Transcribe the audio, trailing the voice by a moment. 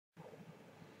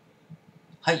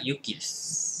はい、ゆっきーで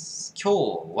す。今日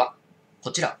はこ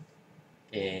ちら、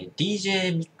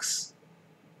DJ ミックス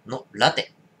のラ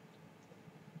テ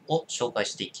を紹介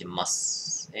していきま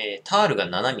す。タールが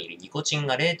 7mm、ニコチン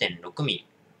が 0.6mm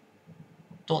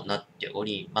となってお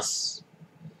ります。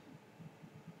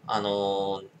なん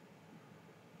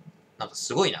か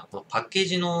すごいな、このパッケー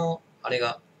ジのあれ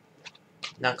が、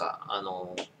なんか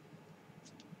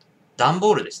段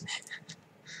ボールですね。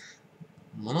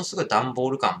ものすごい段ボー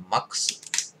ル感マックス。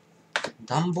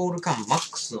段ボール感マ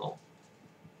ックスの、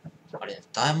あれ、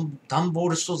段ボー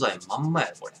ル素材まんま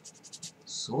や、これ。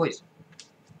すごいぞ。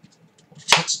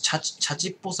チャチ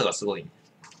っぽさがすごいね。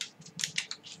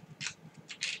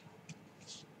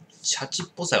チャチっ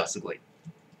ぽさがすごい。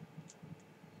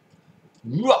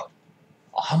うわ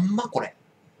あんまこれ。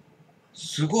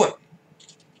すごい。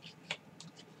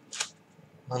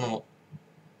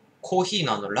コーヒー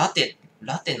のラテ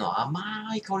の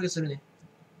甘い香りがするね。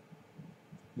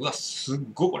うわ、すっ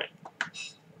ごいこれ。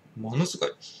ものすご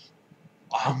い。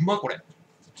あんまこれ。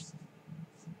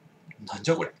なん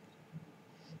じゃこれ。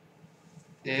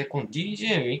この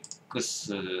DJ ミック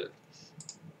ス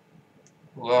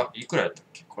はいくらやったっ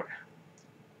けこれ。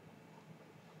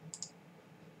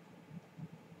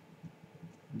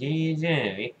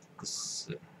DJ ミック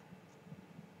ス。い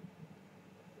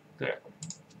くらやこれ。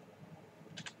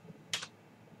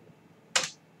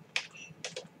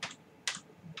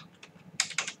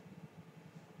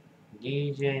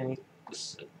DJ ミック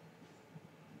ス。ち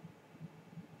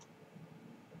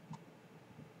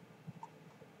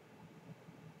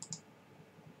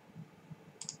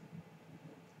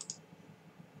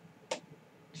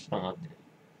ょっと待っ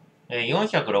てね。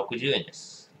460円で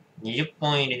す。20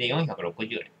本入りで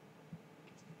460円。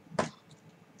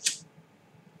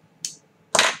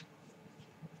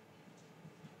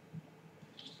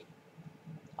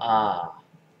ああ。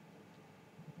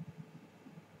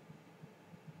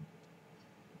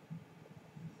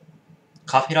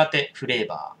カフェラテフレー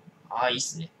バー。ああ、いいっ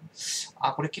すね。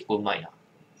あ、これ結構うまいな。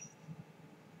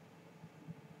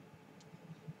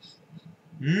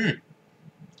うん。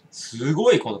す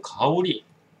ごい、この香り。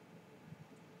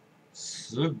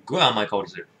すっごい甘い香り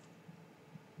する。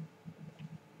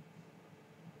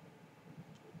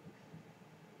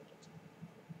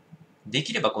で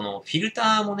きればこのフィルタ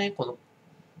ーもね、この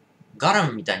ガラ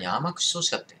ンみたいに甘くしてほし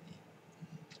かったよね。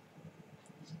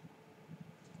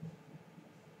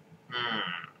うん。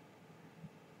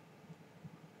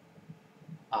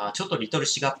ちょっとリトル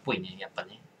シガーっぽいね、やっぱ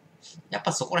ね。やっ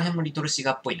ぱそこら辺もリトルシ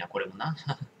ガーっぽいな、これもな。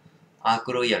アー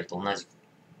クロイヤルと同じく。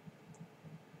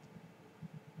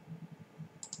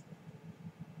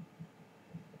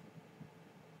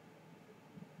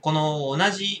この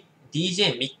同じ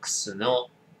DJ ミックスの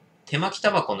手巻き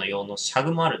タバコの用のシャ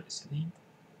グもあるんですよね。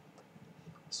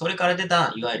それから出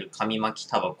た、いわゆる紙巻き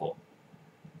タバコ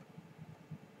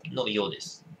のようで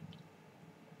す。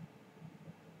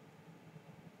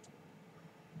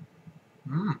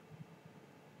うん。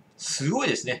すごい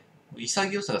ですね。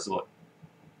潔さがすごい。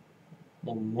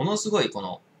もう、ものすごい、こ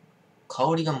の、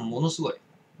香りがものすごい。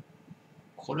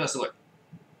これはすごい。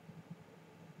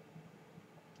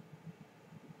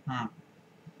うん。ア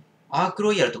ーク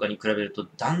ロイヤルとかに比べると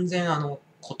断然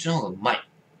こっちの方がうまい。っ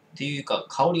ていうか、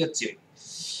香りが強い。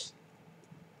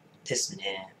です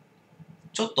ね。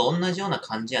ちょっと同じような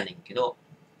感じやねんけど、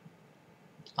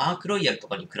アークロイヤルと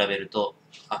かに比べると、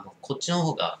こっちの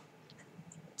方が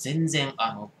全然、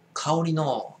香り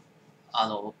の、あ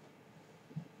の、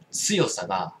強さ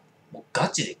が、もうガ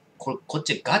チで、こっ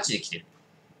ちガチで来てる。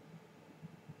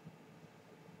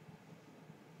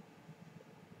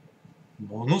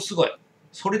ものすごい。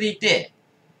それでいて、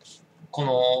こ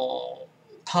の、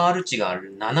タール値があ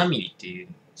る7ミリっていう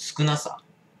少なさ、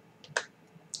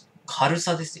軽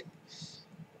さですよ。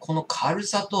この軽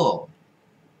さと、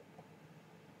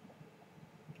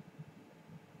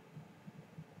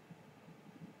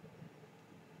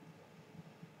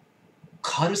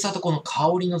軽さとこの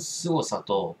香りの凄さ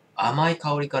と甘い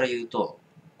香りから言うと、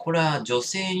これは女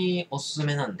性におすす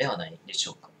めなんではないでし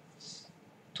ょうか。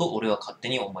と、俺は勝手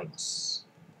に思います。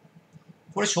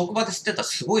これ職場で吸ってたら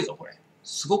すごいぞ、これ。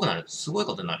すごくなる。すごい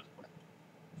ことになる。これ。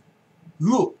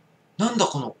うおなんだ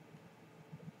この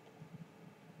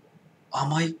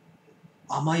甘い、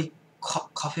甘い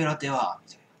カフェラテは、み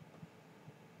たいな。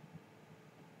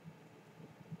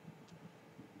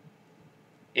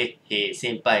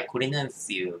先輩、これなんで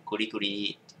すよ。これこれ。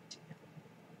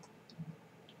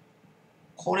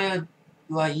これ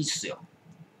はいいっすよ。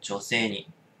女性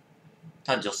に。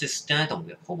ただ女性吸ってないと思う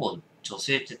けど、ほぼ女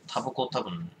性ってタバコ多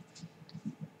分、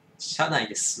車内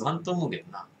で吸わんと思うけど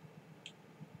な。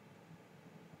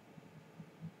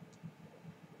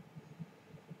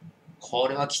こ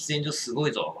れは喫煙所すご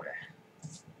いぞ、これ。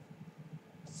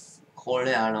こ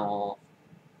れ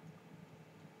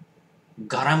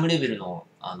ガラムレベルの、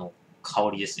香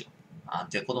りですよ。っ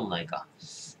ていうこともないか。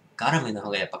ガラムの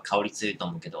方がやっぱ香り強いと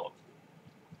思うけど、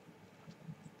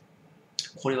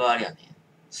これはあれやね。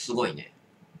すごいね。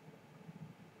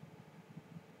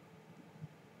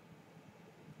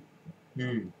う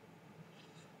ん。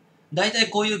だいたい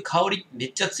こういう香りめ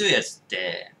っちゃ強いやつっ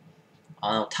て、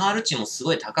タール値もす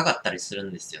ごい高かったりする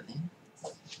んですよね。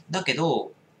だけ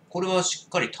ど、これはしっ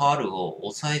かりタールを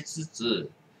抑えつ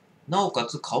つ、なおか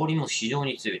つ香りも非常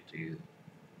に強いという、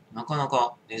なかな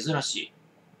か珍しい。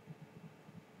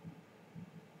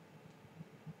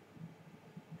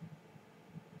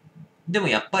でも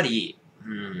やっぱり、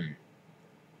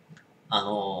あ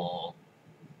の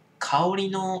香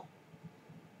りの、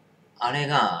あれ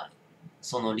が、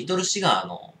そのリトルシガー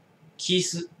のキー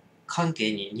ス関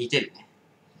係に似てるね。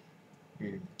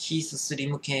キーススリ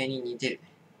ム系に似てる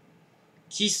ね。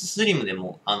キーススリムで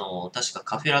も、確か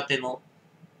カフェラテの、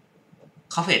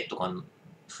カフェとかの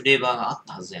フレーバーがあっ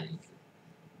たはずやねんけど。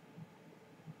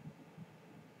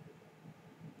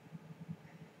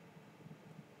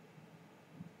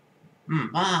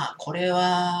まあ、これ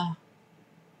は、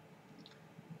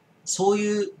そう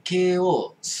いう系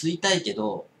を吸いたいけ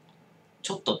ど、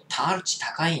ちょっとタール値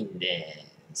高いんで、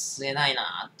吸えない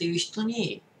なっていう人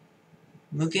に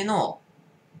向けの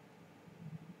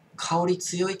香り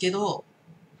強いけど、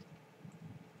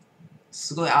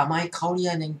すごい甘い香り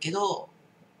やねんけど、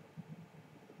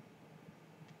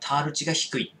タール値が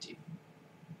低いっていう。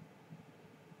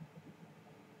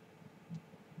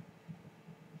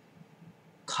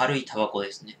軽いタバコ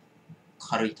ですね。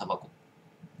軽いタバコ。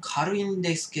軽いん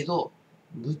ですけど、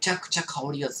むちゃくちゃ香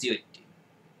りが強いっていう。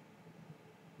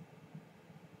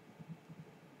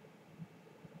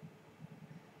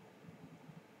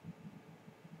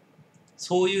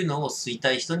そういうのを吸い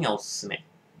たい人にはおすすめ。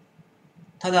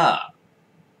ただ、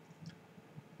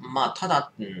ま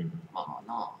あ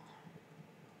な。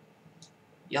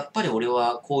やっぱり俺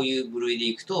はこういう部類で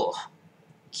いくと、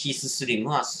キーススリム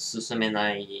は進め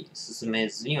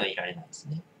ずにはいられないです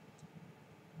ね。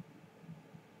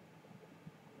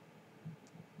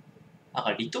だ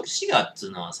からリトルシガーってい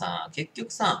うのはさ、結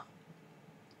局さ、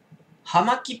葉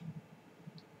巻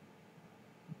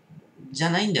じゃ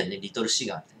ないんだよね、リトルシ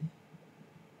ガーってね。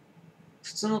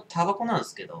普通のタバコなんで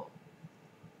すけど、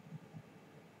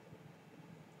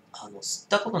吸っ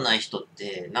たことない人っ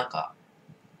て、なんか、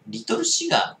リトルシ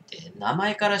ガーって名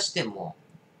前からしても、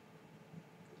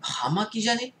葉巻じ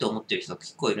ゃねって思ってる人が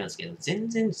結構いるんですけど、全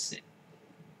然ですね。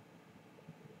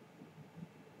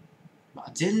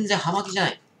全然葉巻じゃな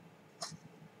い。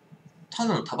た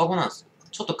だのタバコなんですよ。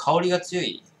ちょっと香りが強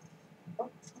い、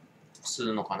す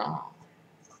るのかな。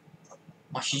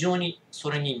非常に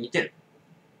それに似てる。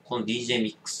この DJ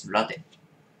ミックスラテ。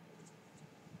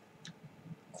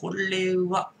これ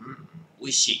は、美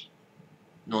味しい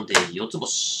ので、4つ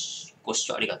星。ご視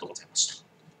聴ありがとうございました。